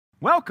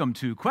Welcome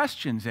to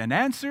Questions and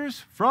Answers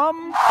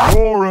from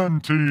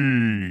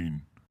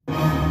Quarantine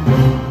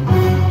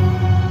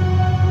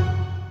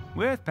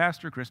with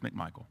Pastor Chris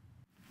McMichael.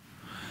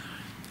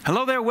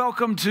 Hello there,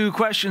 welcome to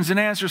Questions and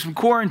Answers from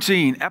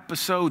Quarantine,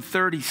 episode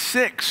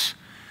 36,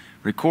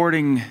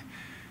 recording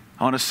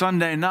on a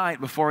Sunday night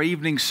before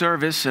evening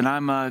service, and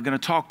I'm going to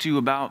talk to you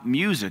about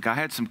music. I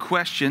had some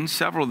questions,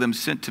 several of them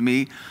sent to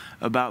me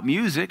about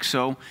music,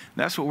 so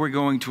that's what we're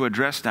going to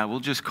address now.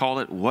 We'll just call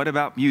it, What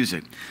About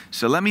Music?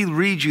 So let me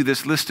read you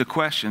this list of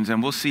questions,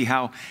 and we'll see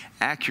how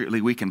accurately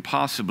we can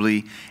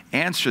possibly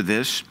answer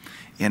this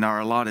in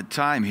our allotted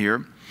time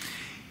here.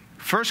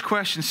 First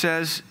question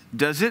says,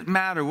 does it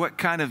matter what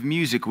kind of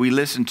music we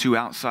listen to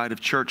outside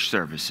of church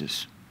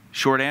services?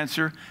 Short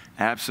answer,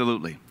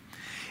 absolutely.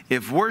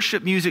 If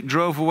worship music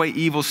drove away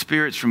evil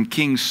spirits from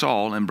King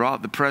Saul and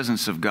brought the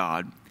presence of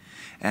God,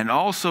 and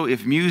also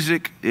if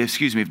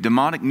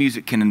demonic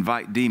music can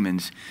invite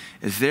demons,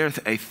 is there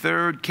a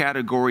third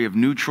category of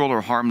neutral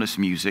or harmless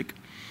music?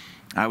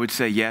 I would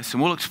say yes,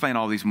 and we'll explain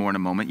all these more in a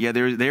moment. Yeah,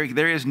 there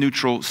is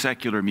neutral,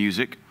 secular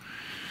music.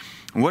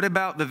 What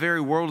about the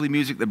very worldly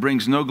music that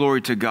brings no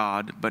glory to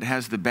God, but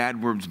has the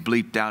bad words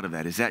bleeped out of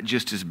that? Is that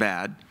just as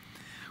bad?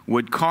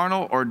 Would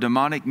carnal or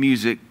demonic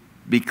music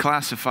be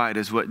classified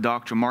as what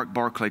Dr. Mark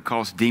Barclay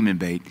calls demon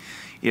bait?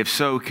 If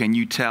so, can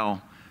you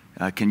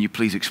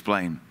please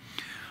explain?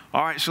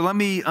 All right, so let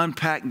me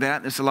unpack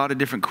that. There's a lot of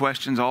different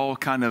questions, all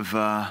kind of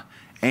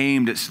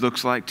aimed, it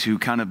looks like, to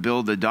kind of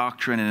build the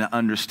doctrine and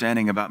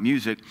understanding about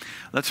music.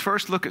 Let's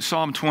first look at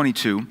Psalm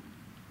 22.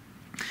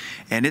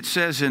 And it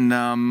says in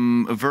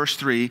verse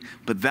 3,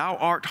 but thou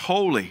art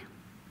holy.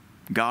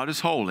 God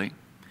is holy.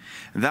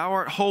 Thou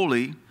art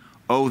holy,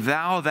 O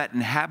thou that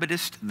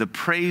inhabitest the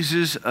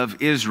praises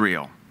of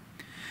Israel.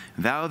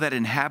 Thou that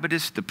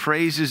inhabitest the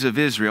praises of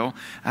Israel.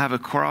 I have a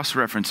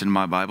cross-reference in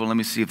my Bible. Let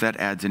me see if that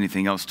adds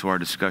anything else to our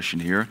discussion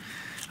here.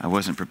 I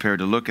wasn't prepared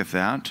to look at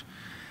that.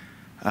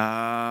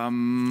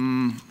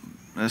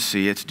 Let's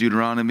see, it's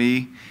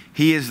Deuteronomy.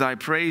 He is thy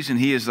praise and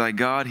he is thy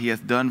God. He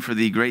hath done for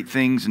thee great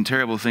things and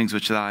terrible things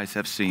which thy eyes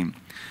have seen.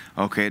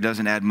 Okay, it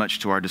doesn't add much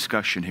to our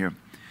discussion here.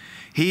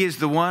 He is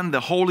the one, the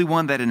Holy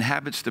One that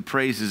inhabits the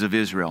praises of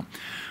Israel.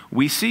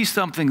 We see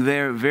something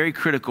there very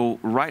critical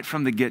right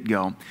from the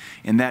get-go,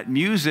 in that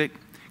music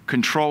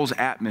controls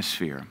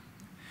atmosphere.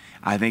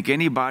 I think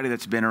anybody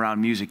that's been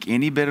around music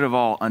any bit at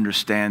all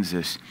understands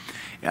this.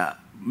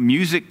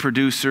 Music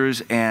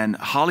producers and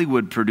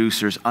Hollywood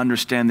producers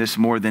understand this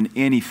more than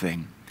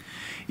anything.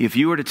 If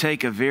you were to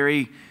take a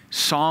very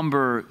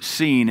somber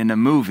scene in a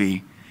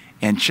movie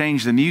and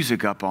change the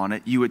music up on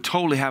it, you would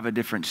totally have a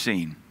different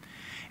scene.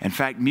 In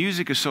fact,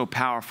 music is so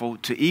powerful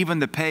to even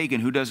the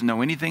pagan who doesn't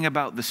know anything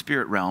about the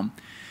spirit realm,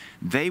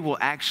 they will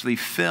actually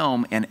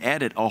film and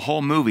edit a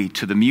whole movie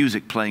to the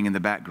music playing in the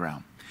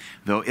background.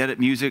 They'll edit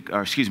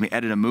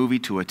a movie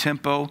to a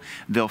tempo.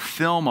 They'll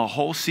film a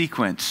whole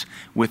sequence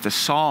with a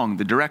song,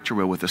 the director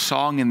will, with a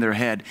song in their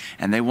head,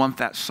 and they want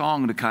that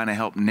song to kind of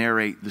help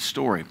narrate the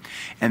story.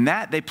 And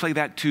they play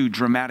that to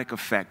dramatic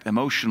effect,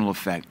 emotional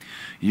effect.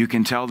 You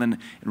can tell in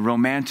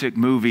romantic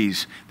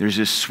movies, there's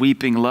this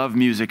sweeping love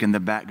music in the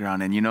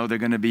background, and you know they're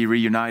going to be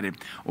reunited.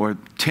 Or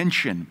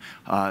tension,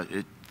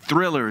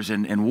 thrillers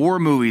and war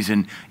movies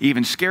and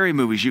even scary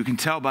movies, you can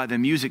tell by the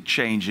music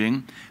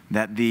changing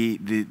that the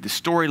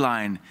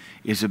storyline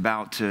is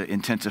about to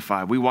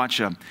intensify. We watch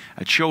a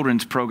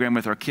children's program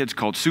with our kids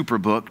called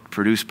Superbook,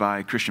 produced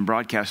by Christian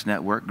Broadcast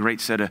Network, great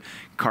set of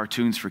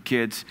cartoons for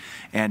kids,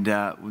 and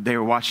they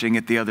were watching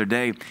it the other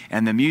day,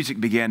 and the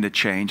music began to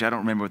change. I don't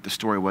remember what the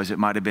story was. It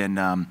might have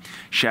been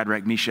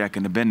Shadrach, Meshach,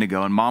 and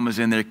Abednego, and Mama's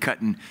in there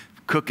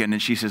cooking,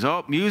 and she says,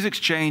 oh, music's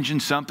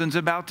changing, something's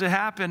about to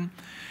happen.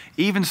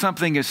 Even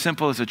something as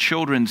simple as a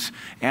children's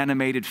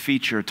animated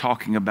feature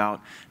talking about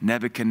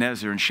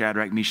Nebuchadnezzar and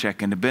Shadrach,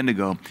 Meshach, and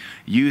Abednego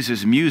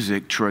uses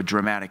music to a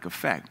dramatic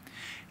effect.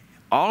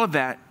 All of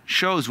that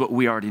shows what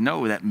we already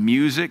know, that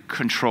music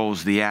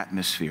controls the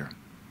atmosphere.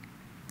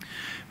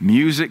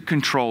 Music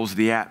controls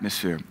the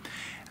atmosphere.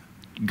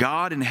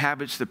 God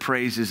inhabits the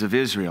praises of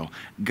Israel.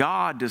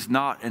 God does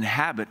not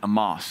inhabit a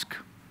mosque,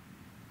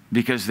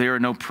 because there are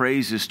no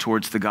praises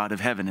towards the God of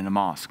heaven in a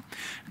mosque.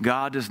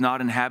 God does not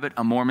inhabit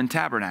a Mormon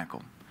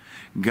tabernacle.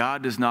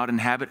 God does not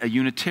inhabit a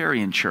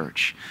Unitarian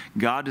church.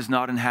 God does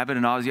not inhabit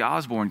an Ozzy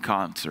Osbourne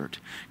concert.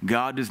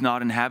 God does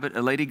not inhabit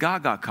a Lady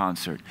Gaga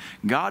concert.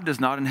 God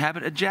does not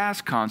inhabit a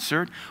jazz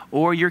concert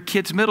or your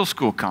kid's middle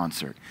school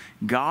concert.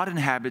 God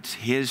inhabits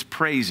His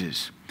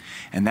praises.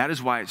 And that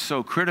is why it's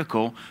so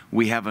critical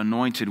we have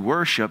anointed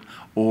worship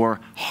or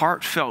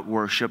heartfelt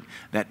worship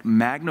that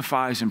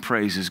magnifies and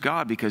praises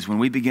God, because when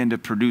we begin to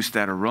produce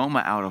that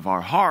aroma out of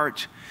our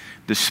heart,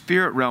 the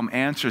spirit realm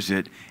answers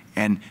it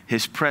and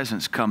His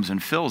presence comes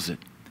and fills it.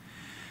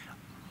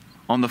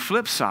 On the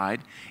flip side,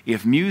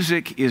 if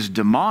music is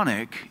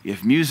demonic,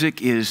 if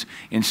music is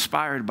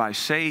inspired by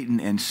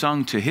Satan and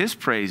sung to his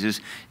praises,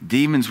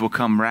 demons will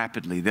come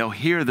rapidly. They'll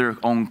hear their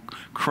own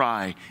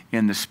cry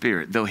in the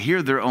spirit. They'll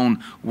hear their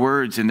own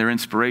words and their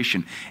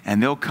inspiration,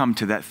 and they'll come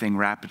to that thing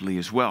rapidly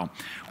as well.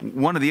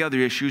 One of the other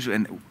issues,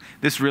 and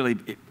this really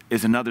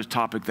is another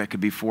topic that could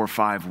be 4 or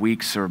 5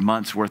 weeks or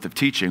months worth of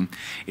teaching,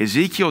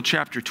 Ezekiel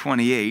chapter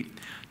 28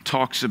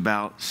 talks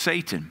about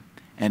Satan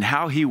and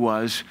how he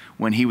was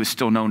when he was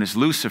still known as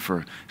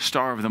Lucifer,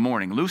 star of the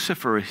morning.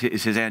 Lucifer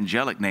is his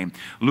angelic name.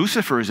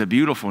 Lucifer is a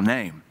beautiful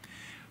name.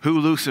 Who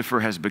Lucifer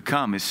has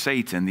become is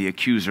Satan, the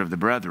accuser of the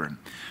brethren.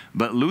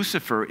 But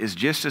Lucifer is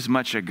just as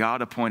much a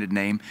God-appointed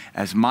name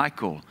as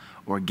Michael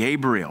or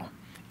Gabriel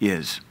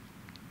is.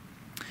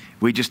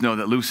 We just know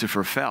that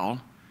Lucifer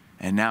fell,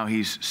 and now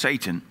he's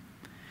Satan.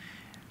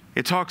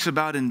 It talks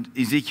about in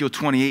Ezekiel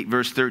 28,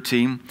 verse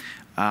 13,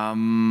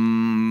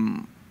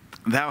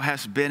 Thou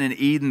hast been in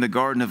Eden, the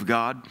garden of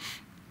God.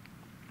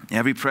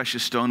 Every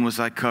precious stone was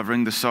thy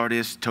covering, the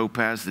sardius,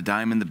 topaz, the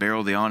diamond, the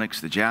beryl, the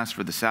onyx, the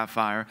jasper, the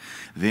sapphire,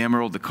 the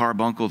emerald, the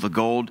carbuncle, the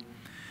gold.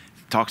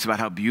 It talks about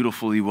how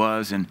beautiful he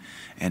was and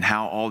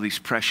how all these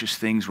precious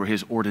things were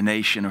his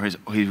ordination,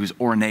 or he was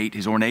ornate,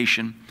 his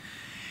ornation.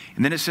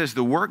 And then it says,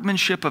 the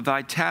workmanship of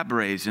thy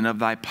tabrets and of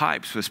thy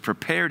pipes was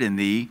prepared in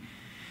thee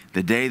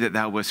the day that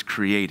thou wast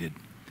created.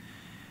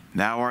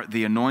 Thou art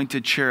the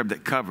anointed cherub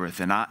that covereth,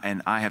 and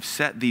I have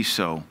set thee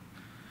so.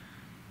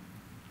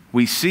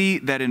 We see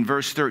that in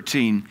verse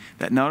 13,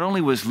 that not only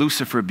was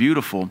Lucifer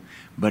beautiful,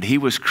 but he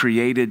was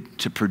created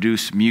to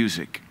produce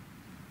music.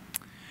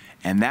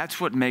 And that's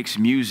what makes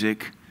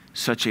music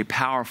such a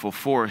powerful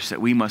force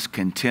that we must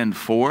contend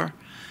for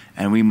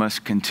and we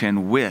must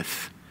contend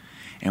with.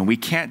 And we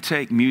can't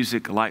take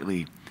music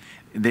lightly.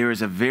 There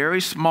is a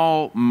very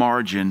small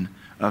margin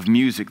of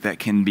music that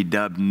can be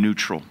dubbed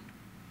neutral.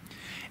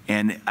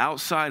 And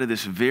outside of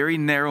this very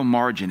narrow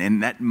margin,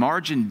 and that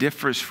margin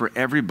differs for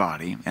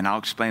everybody, and I'll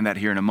explain that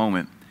here in a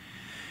moment,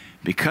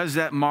 because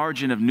that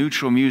margin of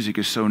neutral music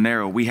is so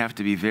narrow, we have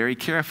to be very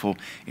careful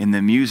in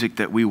the music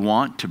that we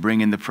want to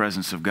bring in the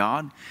presence of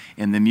God,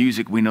 and the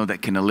music we know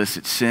that can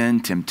elicit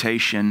sin,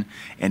 temptation,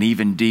 and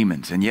even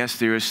demons. And yes,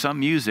 there is some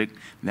music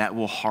that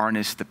will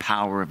harness the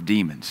power of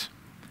demons.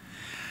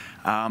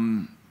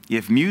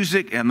 If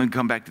music, and I'm going to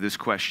come back to this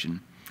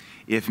question,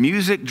 if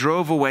music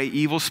drove away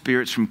evil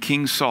spirits from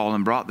King Saul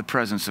and brought the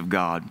presence of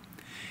God,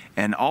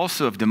 and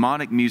also if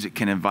demonic music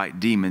can invite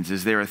demons,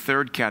 is there a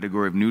third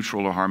category of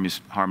neutral or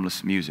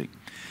harmless music?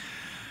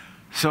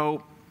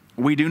 So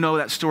we do know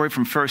that story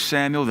from 1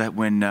 Samuel that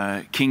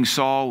when King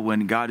Saul,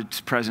 when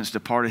God's presence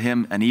departed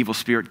him, an evil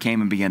spirit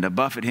came and began to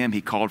buffet him.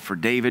 He called for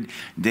David.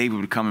 David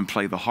would come and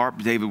play the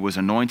harp. David was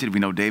anointed. We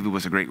know David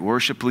was a great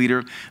worship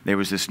leader. There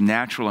was this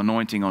natural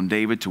anointing on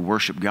David to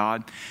worship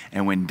God.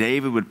 And when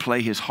David would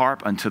play his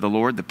harp unto the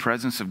Lord, the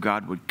presence of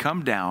God would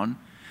come down,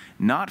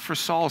 not for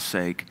Saul's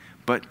sake,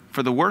 but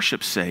for the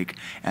worship's sake.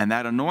 And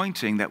that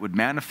anointing that would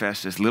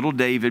manifest as little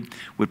David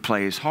would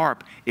play his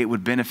harp, it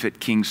would benefit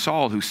King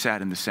Saul, who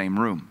sat in the same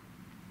room.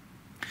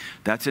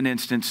 That's an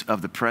instance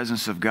of the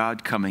presence of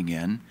God coming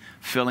in,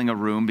 filling a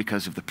room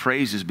because of the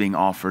praises being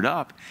offered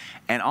up.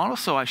 And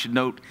also, I should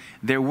note,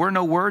 there were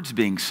no words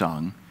being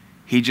sung.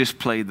 He just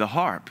played the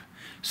harp.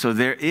 So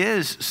there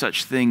is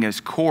such thing as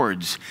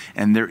chords,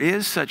 and there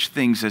is such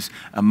things as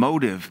a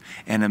motive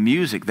and a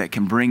music that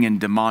can bring in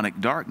demonic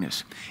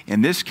darkness.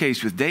 In this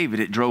case with David,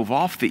 it drove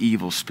off the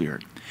evil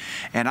spirit.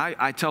 And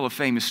I tell a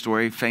famous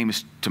story,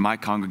 famous to my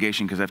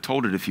congregation because I've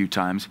told it a few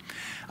times.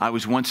 I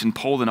was once in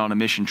Poland on a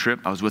mission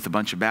trip. I was with a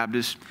bunch of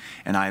Baptists,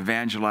 and I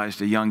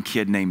evangelized a young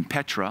kid named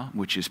Petra,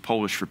 which is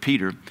Polish for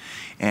Peter.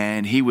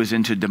 And he was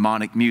into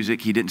demonic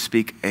music. He didn't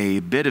speak a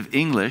bit of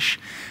English,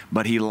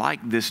 but he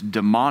liked this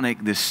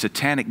demonic, this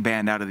satanic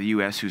band out of the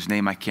U.S. whose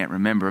name I can't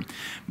remember.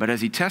 But as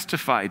he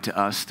testified to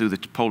us through the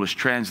Polish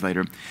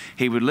translator,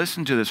 he would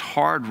listen to this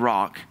hard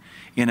rock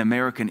in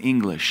American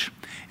English.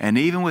 And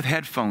even with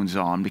headphones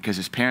on, because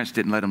his parents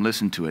didn't let him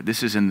listen to it.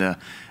 This is in the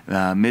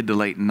mid to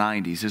late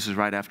 90s. This is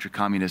right after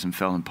communism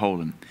fell in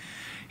Poland.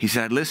 He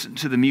said, I'd listen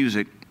to the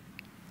music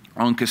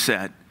on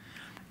cassette.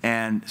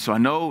 And so I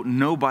know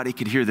nobody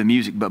could hear the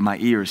music but my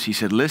ears. He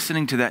said,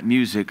 listening to that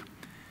music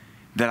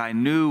that I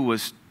knew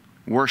was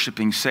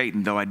worshiping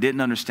Satan, though I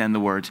didn't understand the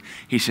words,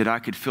 he said, I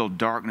could feel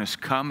darkness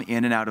come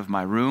in and out of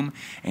my room,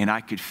 and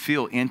I could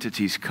feel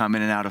entities come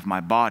in and out of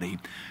my body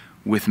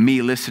with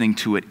me listening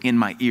to it in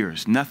my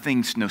ears.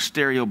 Nothing's, no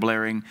stereo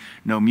blaring,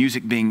 no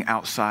music being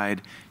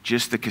outside,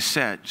 just the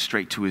cassette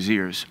straight to his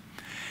ears.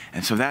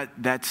 And so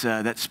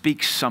that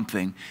speaks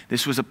something.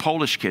 This was a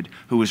Polish kid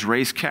who was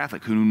raised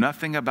Catholic, who knew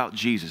nothing about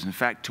Jesus. In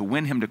fact, to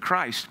win him to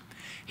Christ,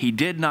 he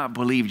did not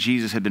believe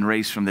Jesus had been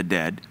raised from the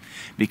dead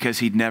because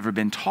he'd never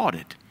been taught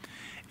it.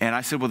 And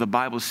I said, well, the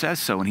Bible says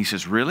so. And he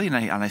says, really? And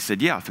I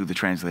said, yeah, through the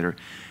translator.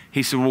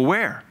 He said, well,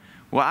 where?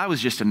 Well, I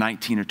was just a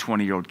 19 or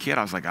 20-year-old kid.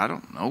 I was like, I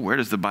don't know. Where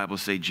does the Bible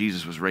say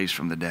Jesus was raised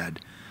from the dead?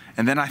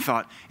 And then I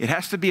thought, it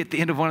has to be at the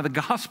end of one of the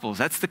Gospels.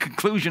 That's the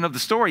conclusion of the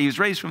story. He was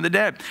raised from the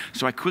dead.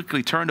 So I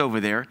quickly turned over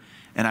there,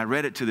 And I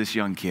read it to this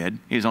young kid.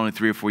 He was only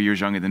 3 or 4 years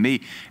younger than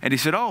me. And he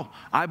said, oh,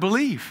 I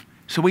believe.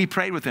 So we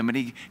prayed with him,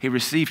 and he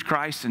received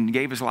Christ and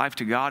gave his life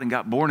to God and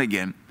got born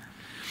again.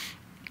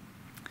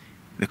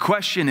 The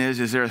question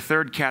is there a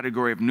third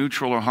category of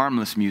neutral or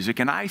harmless music?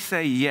 And I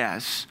say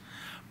yes,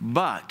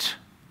 but,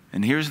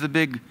 and here's the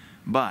big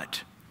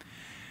but,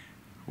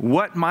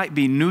 what might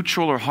be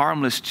neutral or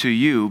harmless to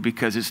you,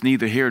 because it's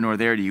neither here nor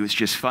there to you, it's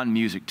just fun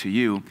music to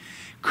you,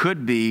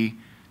 could be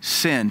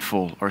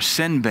sinful or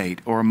sin bait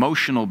or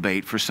emotional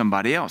bait for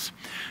somebody else.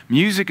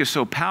 Music is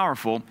so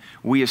powerful,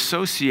 we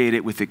associate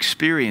it with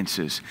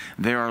experiences.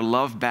 There are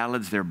love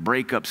ballads, there are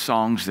breakup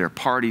songs, there are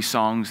party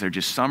songs, they're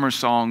just summer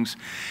songs.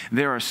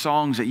 There are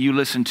songs that you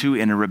listen to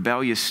in a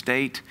rebellious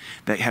state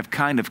that have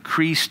kind of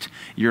creased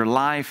your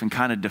life and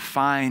kind of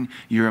define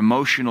your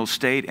emotional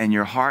state and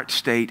your heart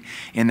state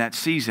in that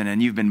season.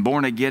 And you've been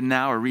born again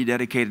now or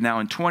rededicated now,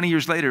 and 20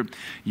 years later,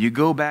 you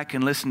go back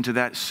and listen to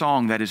that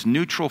song that is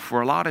neutral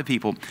for a lot of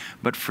people.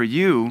 But for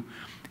you,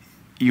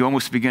 you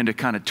almost begin to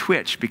kind of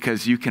twitch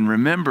because you can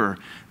remember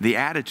the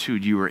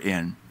attitude you were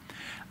in.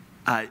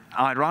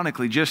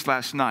 Ironically, just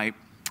last night,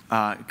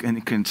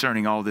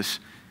 concerning all this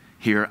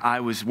here,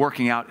 I was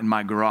working out in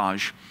my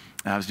garage.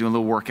 I was doing a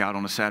little workout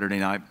on a Saturday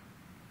night.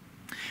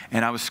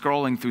 And I was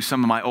scrolling through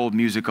some of my old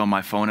music on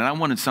my phone, and I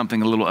wanted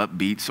something a little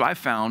upbeat. So I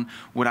found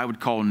what I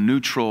would call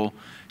neutral,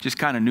 just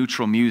kind of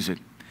neutral music.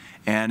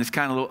 And it's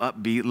kind of a little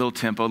upbeat, a little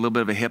tempo, a little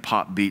bit of a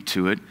hip-hop beat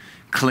to it.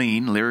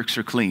 Clean, lyrics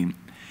are clean.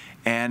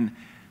 And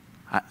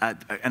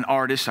an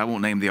artist, I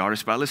won't name the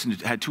artist, but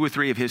I had 2 or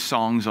 3 of his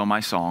songs on my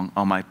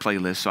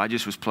playlist. So I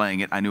just was playing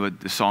it. I knew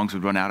the songs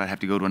would run out. I'd have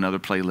to go to another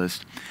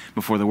playlist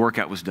before the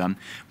workout was done.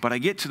 But I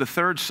get to the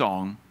 3rd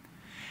song,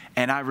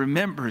 and I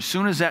remember as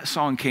soon as that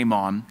song came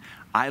on,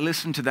 I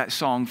listened to that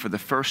song for the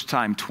first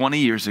time 20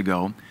 years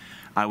ago.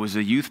 I was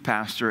a youth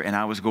pastor, and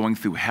I was going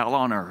through hell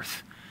on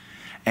earth.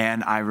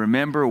 And I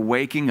remember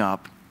waking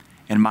up,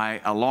 and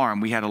my alarm,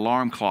 we had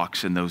alarm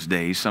clocks in those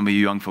days. Some of you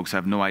young folks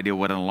have no idea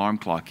what an alarm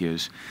clock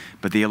is.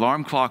 But the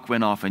alarm clock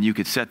went off, and you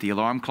could set the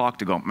alarm clock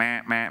to go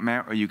meh, meh,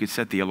 meh, or you could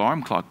set the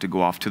alarm clock to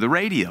go off to the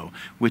radio,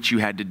 which you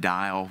had to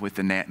dial with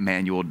the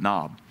manual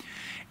knob.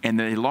 And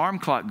the alarm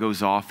clock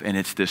goes off, and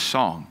it's this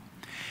song.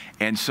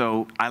 And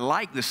so I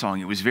liked the song.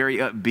 It was very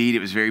upbeat. It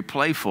was very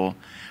playful.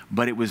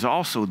 But it was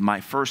also my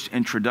first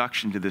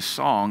introduction to this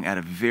song at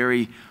a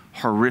very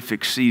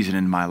horrific season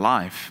in my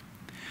life.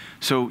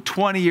 So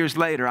 20 years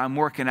later, I'm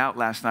working out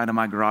last night in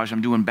my garage.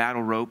 I'm doing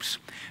battle ropes.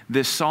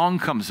 This song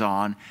comes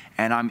on,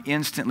 and I'm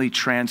instantly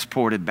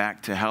transported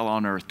back to hell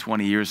on earth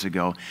 20 years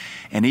ago.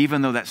 And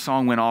even though that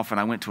song went off and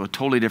I went to a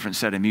totally different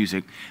set of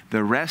music,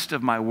 the rest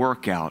of my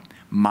workout,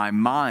 my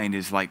mind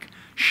is like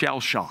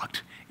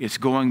shell-shocked. It's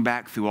going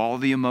back through all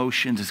the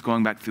emotions. It's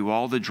going back through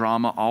all the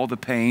drama, all the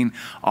pain,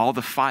 all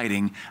the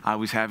fighting I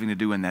was having to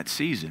do in that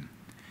season.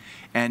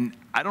 And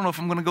I don't know if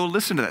I'm going to go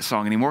listen to that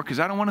song anymore because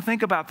I don't want to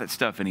think about that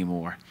stuff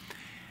anymore.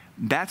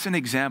 That's an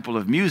example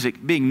of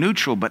music being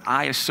neutral, but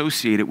I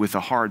associate it with a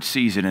hard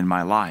season in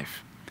my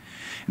life.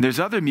 And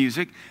there's other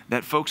music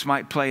that folks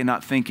might play and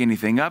not think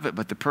anything of it,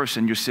 but the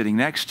person you're sitting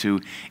next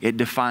to, it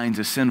defines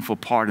a sinful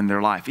part in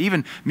their life.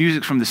 Even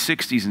music from the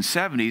 60s and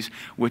 70s,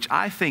 which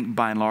I think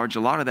by and large, a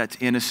lot of that's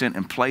innocent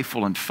and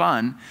playful and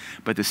fun,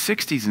 but the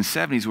 60s and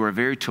 70s were a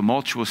very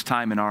tumultuous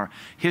time in our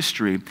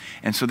history.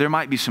 And so there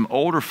might be some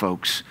older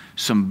folks,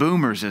 some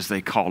boomers as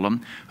they call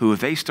them, who if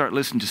they start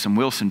listening to some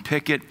Wilson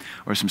Pickett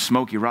or some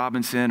Smokey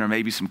Robinson or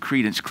maybe some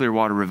Creedence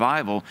Clearwater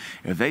Revival,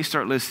 if they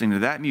start listening to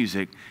that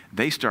music,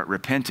 they start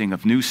repenting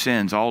of new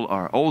sins,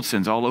 or old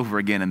sins all over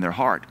again in their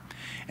heart.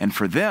 And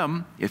for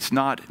them, it's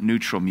not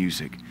neutral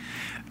music.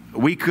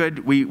 We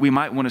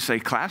might want to say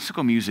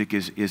classical music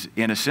is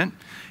innocent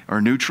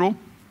or neutral.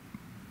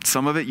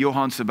 Some of it,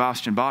 Johann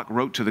Sebastian Bach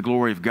wrote to the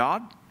glory of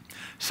God.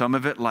 Some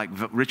of it, like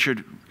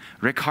Richard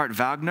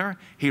Wagner,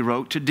 he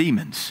wrote to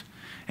demons.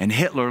 And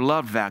Hitler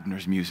loved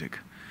Wagner's music.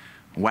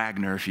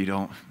 Wagner, if you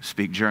don't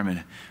speak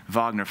German,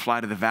 Wagner,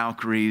 Flight of the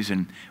Valkyries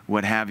and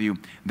what have you.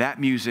 That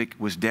music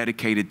was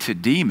dedicated to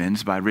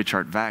demons by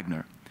Richard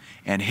Wagner.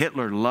 And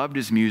Hitler loved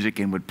his music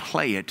and would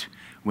play it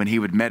when he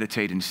would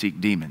meditate and seek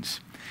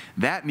demons.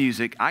 That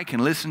music I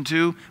can listen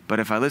to, but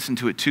if I listen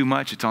to it too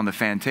much, it's on the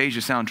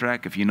Fantasia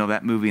soundtrack. If you know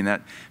that movie and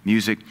that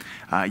music,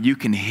 you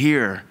can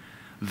hear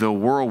the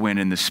whirlwind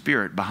in the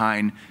spirit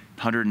behind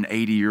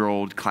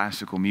 180-year-old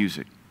classical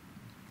music.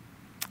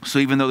 So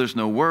even though there's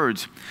no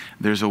words,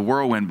 there's a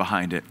whirlwind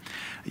behind it.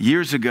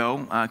 Years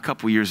ago, a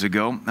couple years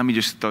ago, let me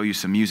just throw you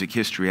some music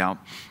history out.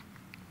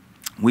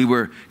 We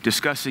were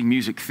discussing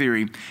music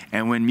theory,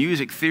 and when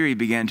music theory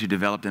began to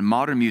develop, in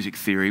modern music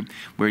theory,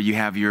 where you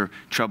have your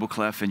treble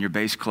clef and your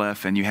bass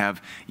clef, and you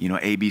have,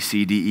 A, B,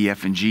 C, D, E,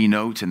 F, and G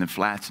notes, and the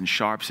flats and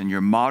sharps, and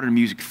your modern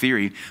music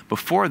theory,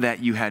 before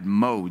that you had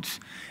modes.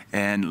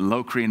 and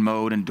Locrian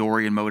mode and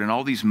Dorian mode and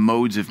all these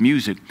modes of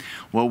music.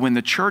 Well, when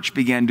the church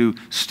began to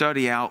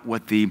study out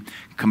what the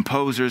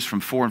composers from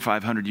 400 and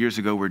 500 years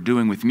ago were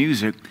doing with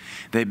music,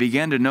 they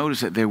began to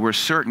notice that there were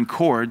certain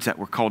chords that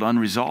were called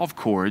unresolved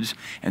chords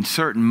and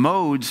certain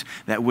modes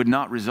that would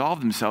not resolve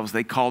themselves.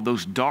 They called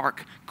those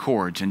dark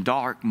chords and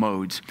dark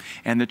modes.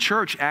 And the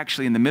church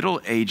actually in the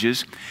Middle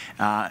Ages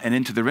and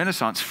into the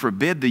Renaissance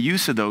forbid the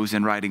use of those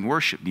in writing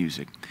worship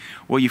music.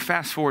 Well, you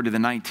fast forward to the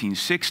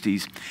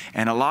 1960s,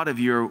 and a lot of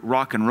your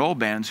rock and roll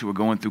bands who were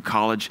going through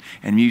college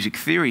and music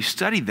theory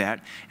studied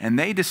that, and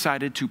they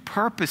decided to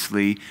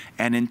purposely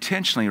and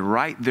intentionally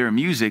write their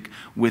music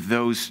with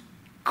those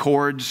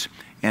chords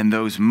and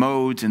those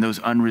modes and those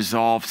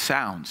unresolved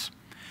sounds.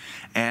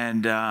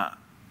 And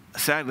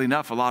sadly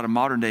enough, a lot of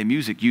modern day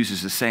music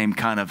uses the same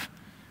kind of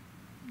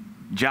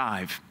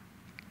jive.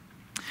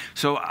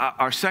 So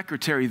our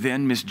secretary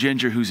then, Miss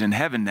Ginger, who's in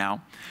heaven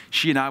now,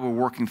 she and I were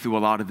working through a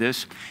lot of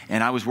this,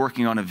 and I was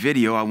working on a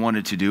video I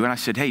wanted to do, and I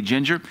said, hey,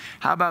 Ginger,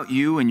 how about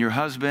you and your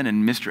husband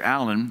and Mr.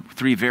 Allen,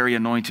 three very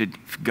anointed,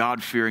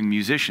 God-fearing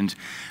musicians,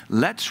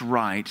 let's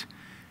write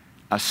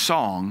a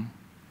song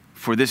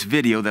for this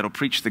video that'll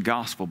preach the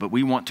gospel, but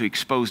we want to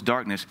expose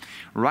darkness.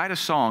 Write a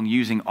song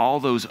using all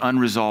those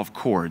unresolved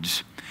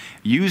chords.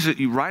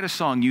 Write a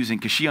song using,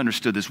 because she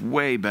understood this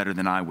way better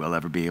than I will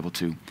ever be able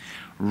to.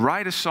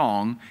 Write a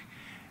song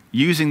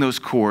using those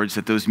chords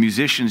that those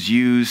musicians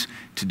use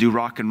to do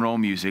rock and roll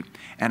music.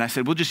 And I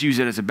said, we'll just use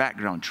it as a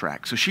background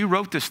track. So she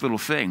wrote this little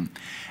thing.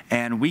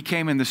 And we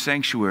came in the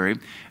sanctuary.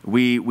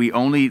 We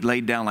only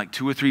laid down like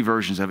 2 or 3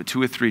 versions of it,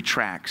 2 or 3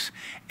 tracks.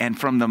 And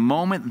from the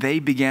moment they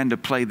began to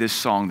play this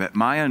song, that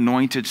my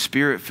anointed,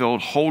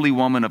 spirit-filled, holy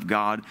woman of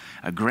God,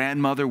 a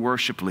grandmother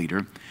worship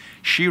leader,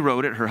 she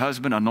wrote it, her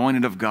husband,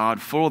 anointed of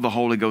God, full of the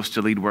Holy Ghost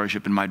to lead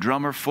worship, and my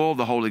drummer, full of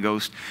the Holy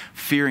Ghost,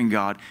 fearing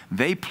God.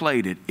 They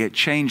played it. It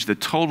changed the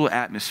total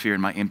atmosphere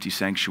in my empty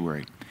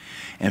sanctuary.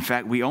 In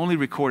fact, we only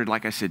recorded,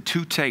 like I said,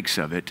 2 takes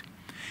of it.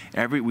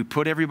 We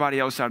put everybody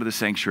else out of the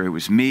sanctuary. It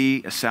was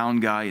me, a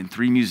sound guy, and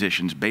 3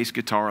 musicians, bass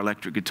guitar,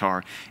 electric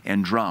guitar,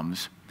 and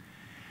drums.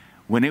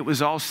 When it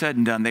was all said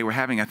and done, they were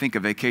having, I think, a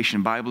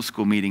vacation Bible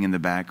school meeting in the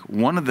back.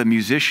 One of the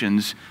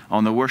musicians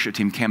on the worship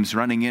team comes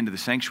running into the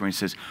sanctuary and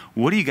says,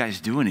 what are you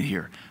guys doing in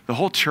here? The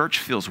whole church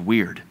feels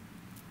weird.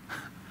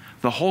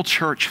 The whole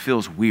church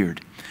feels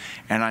weird.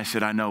 And I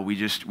said, I know, we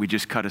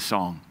just cut a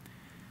song.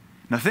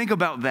 Now think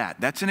about that.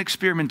 That's an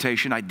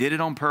experimentation. I did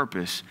it on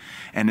purpose.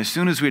 And as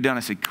soon as we were done, I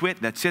said,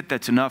 quit, that's it,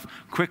 that's enough.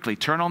 Quickly,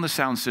 turn on the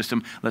sound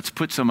system. Let's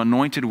put some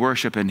anointed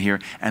worship in here,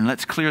 and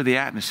let's clear the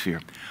atmosphere.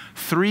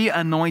 3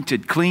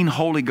 anointed, clean,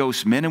 Holy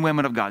Ghost men and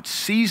women of God,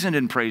 seasoned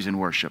in praise and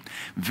worship,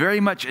 very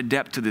much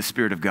adept to the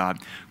Spirit of God,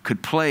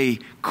 could play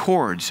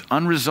chords,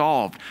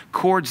 unresolved,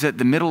 chords that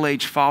the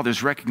middle-aged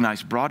fathers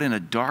recognized brought in a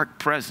dark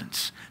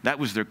presence. That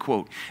was their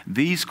quote.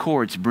 These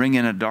chords bring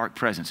in a dark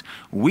presence.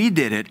 We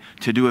did it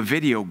to do a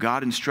video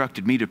God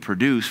instructed me to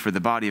produce for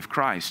the body of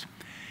Christ,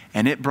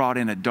 and it brought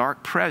in a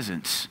dark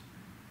presence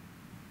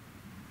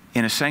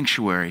in a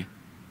sanctuary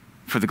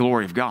for the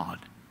glory of God.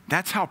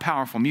 That's how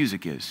powerful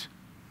music is.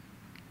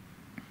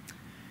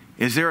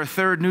 Is there a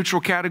third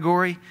neutral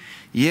category?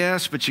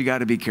 Yes, but you got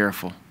to be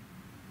careful.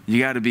 You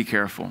got to be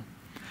careful.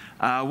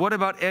 What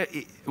about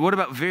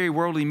very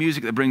worldly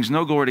music that brings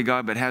no glory to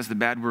God but has the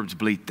bad words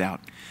bleeped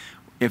out?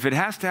 If it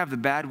has to have the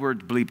bad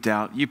words bleeped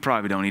out, you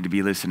probably don't need to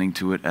be listening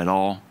to it at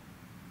all.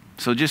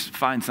 So just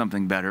find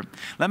something better.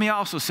 Let me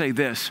also say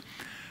this.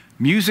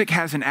 Music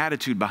has an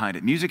attitude behind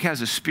it. Music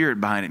has a spirit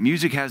behind it.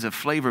 Music has a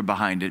flavor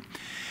behind it.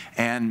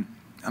 And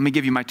let me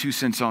give you my 2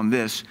 cents on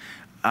this.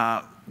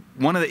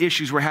 One of the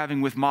issues we're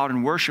having with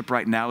modern worship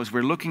right now is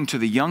we're looking to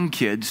the young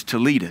kids to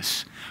lead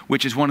us,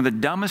 which is one of the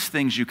dumbest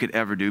things you could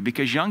ever do,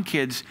 because young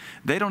kids,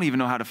 they don't even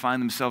know how to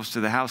find themselves to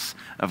the house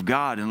of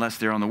God unless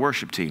they're on the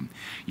worship team.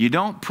 You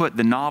don't put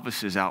the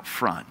novices out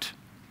front.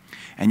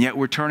 And yet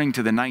we're turning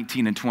to the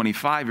 19 and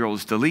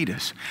 25-year-olds to lead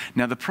us.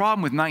 Now, the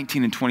problem with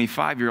 19 and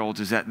 25-year-olds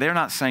is that they're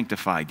not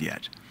sanctified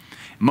yet.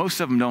 Most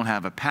of them don't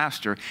have a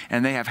pastor,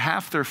 and they have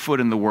half their foot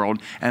in the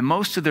world, and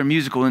most of their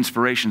musical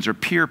inspirations are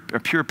pure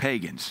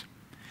pagans.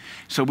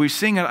 So we're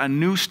seeing a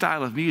new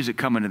style of music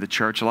come into the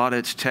church. A lot of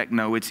it's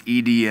techno, it's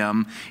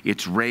EDM,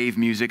 it's rave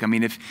music. I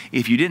mean,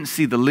 if you didn't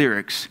see the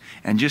lyrics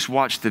and just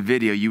watched the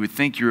video, you would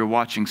think you were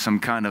watching some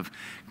kind of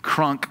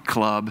crunk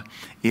club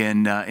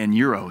in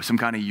Euro, some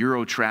kind of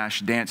Euro trash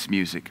dance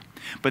music.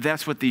 But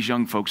that's what these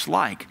young folks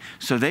like.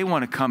 So they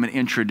want to come and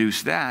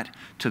introduce that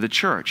to the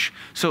church.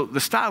 So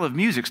the style of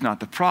music's not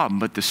the problem,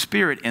 but the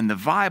spirit and the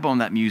vibe on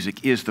that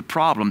music is the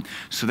problem.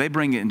 So they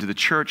bring it into the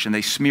church and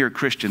they smear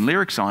Christian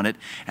lyrics on it,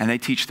 and they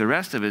teach the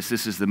rest of us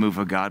this is the move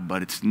of God,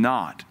 but it's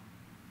not.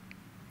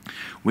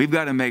 We've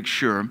got to make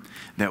sure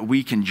that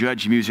we can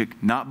judge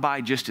music not by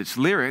just its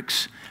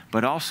lyrics,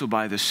 but also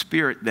by the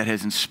spirit that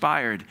has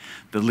inspired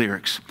the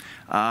lyrics.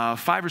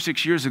 5 or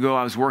 6 years ago,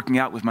 I was working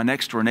out with my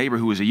next door neighbor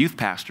who was a youth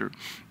pastor.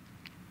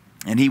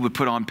 And he would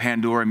put on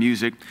Pandora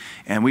music,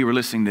 and we were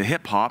listening to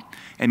hip-hop.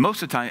 And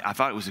most of the time, I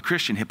thought it was a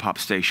Christian hip-hop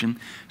station.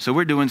 So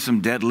we're doing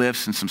some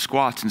deadlifts and some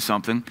squats and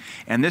something.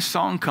 And this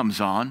song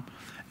comes on,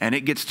 and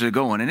it gets to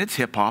going. And it's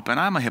hip-hop, and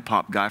I'm a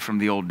hip-hop guy from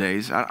the old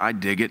days. I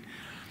dig it.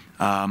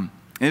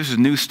 This is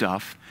new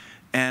stuff.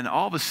 And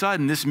all of a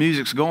sudden, this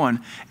music's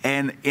going,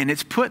 and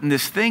it's putting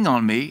this thing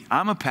on me.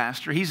 I'm a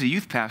pastor. He's a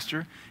youth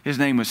pastor. His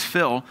name was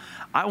Phil.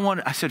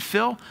 I said,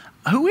 Phil,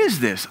 who is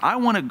this?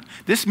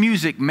 This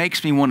music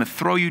makes me want to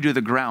throw you to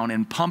the ground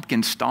and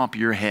pumpkin stomp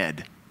your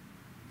head.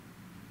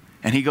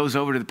 And he goes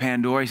over to the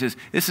Pandora. He says,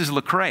 this is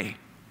Lecrae.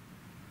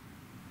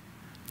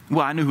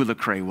 Well, I knew who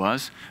Lecrae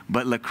was,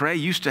 but Lecrae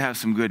used to have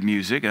some good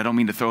music. I don't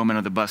mean to throw him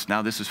under the bus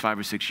now. This was 5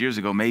 or 6 years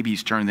ago. Maybe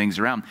he's turned things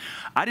around.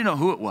 I didn't know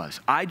who it was.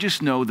 I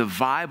just know the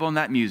vibe on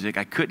that music.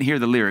 I couldn't hear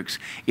the lyrics.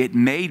 It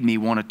made me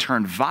want to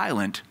turn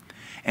violent.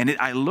 And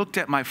I looked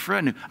at my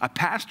friend, a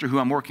pastor who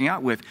I'm working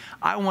out with.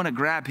 I want to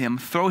grab him,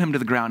 throw him to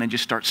the ground, and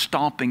just start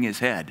stomping his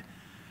head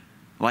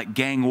like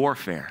gang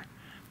warfare.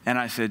 And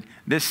I said,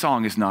 this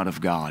song is not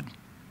of God.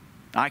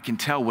 I can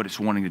tell what it's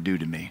wanting to do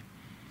to me.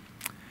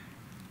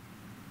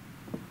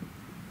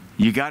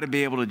 You got to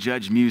be able to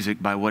judge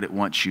music by what it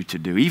wants you to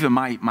do. Even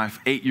my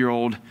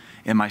 8-year-old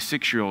and my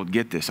 6-year-old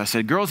get this. I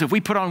said, girls, if we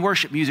put on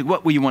worship music,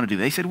 what will you want to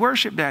do? They said,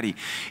 worship, Daddy.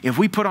 If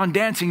we put on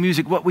dancing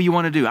music, what will you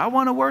want to do? I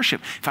want to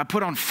worship. If I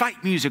put on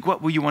fight music,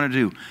 what will you want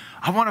to do?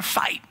 I want to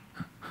fight.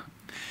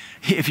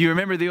 If you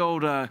remember the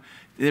old,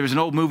 there was an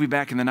old movie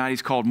back in the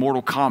 90s called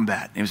Mortal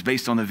Kombat. It was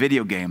based on the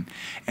video game.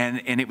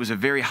 And it was a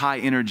very high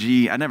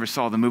energy. I never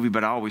saw the movie,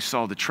 but I always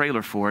saw the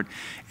trailer for it.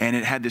 And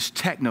it had this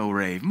techno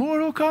rave,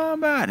 Mortal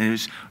Kombat. And it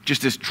was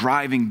just this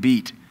driving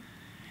beat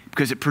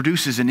because it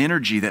produces an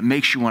energy that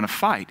makes you want to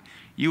fight.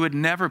 You would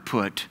never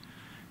put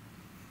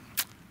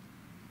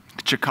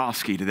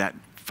Tchaikovsky to that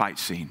fight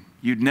scene.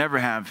 You'd never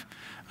have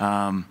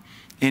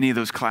any of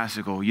those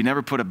classical. You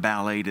never put a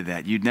ballet to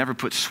that. You'd never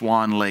put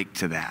Swan Lake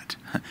to that.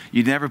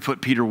 You'd never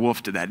put Peter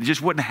Wolf to that. It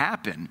just wouldn't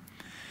happen.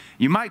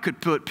 You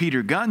could put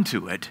Peter Gunn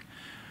to it,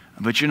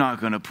 but you're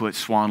not going to put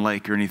Swan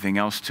Lake or anything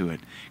else to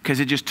it because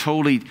it just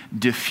totally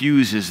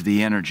diffuses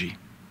the energy.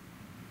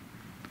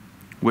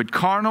 Would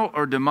carnal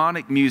or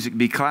demonic music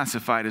be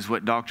classified as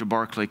what Dr.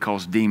 Barclay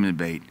calls demon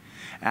bait?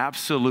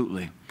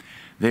 Absolutely.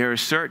 There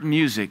is certain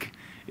music.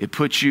 You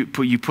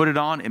put it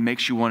on, it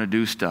makes you want to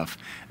do stuff.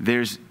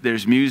 There's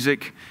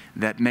music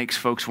that makes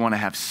folks want to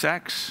have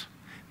sex.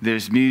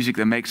 There's music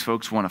that makes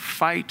folks want to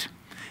fight.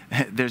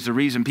 There's a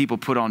reason people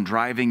put on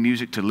driving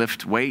music to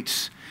lift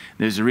weights.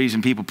 There's a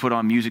reason people put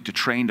on music to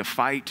train to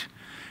fight.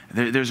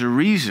 There's a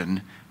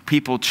reason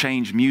people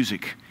change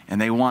music and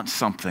they want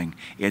something.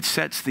 It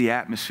sets the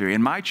atmosphere.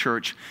 In my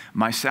church,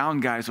 my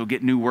sound guys will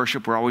get new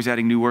worship. We're always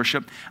adding new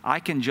worship. I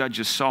can judge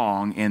a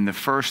song in the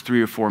first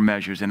 3 or 4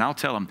 measures, and I'll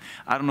tell them,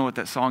 I don't know what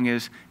that song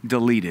is,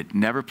 delete it.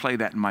 Never play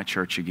that in my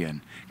church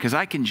again. Because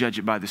I can judge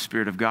it by the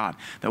Spirit of God,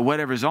 that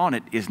whatever's on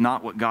it is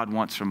not what God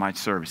wants from my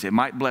service. It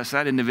might bless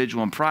that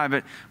individual in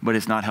private, but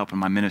it's not helping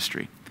my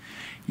ministry.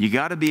 You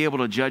got to be able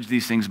to judge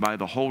these things by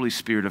the Holy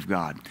Spirit of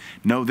God.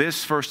 Know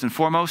this, first and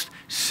foremost,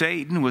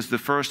 Satan was the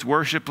first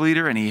worship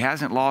leader, and he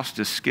hasn't lost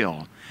his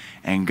skill.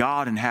 And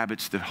God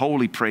inhabits the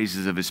holy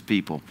praises of his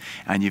people.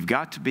 And you've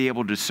got to be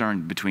able to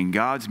discern between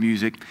God's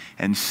music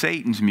and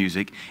Satan's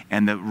music,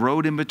 and the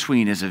road in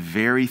between is a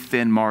very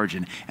thin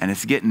margin, and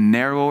it's getting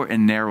narrower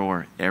and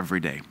narrower every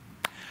day.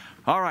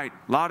 All right,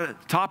 a lot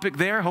of topic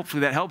there.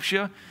 Hopefully that helps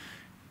you.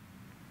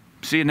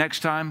 See you next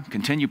time.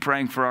 Continue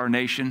praying for our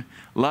nation.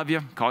 Love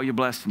you. Call you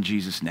blessed in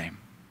Jesus' name.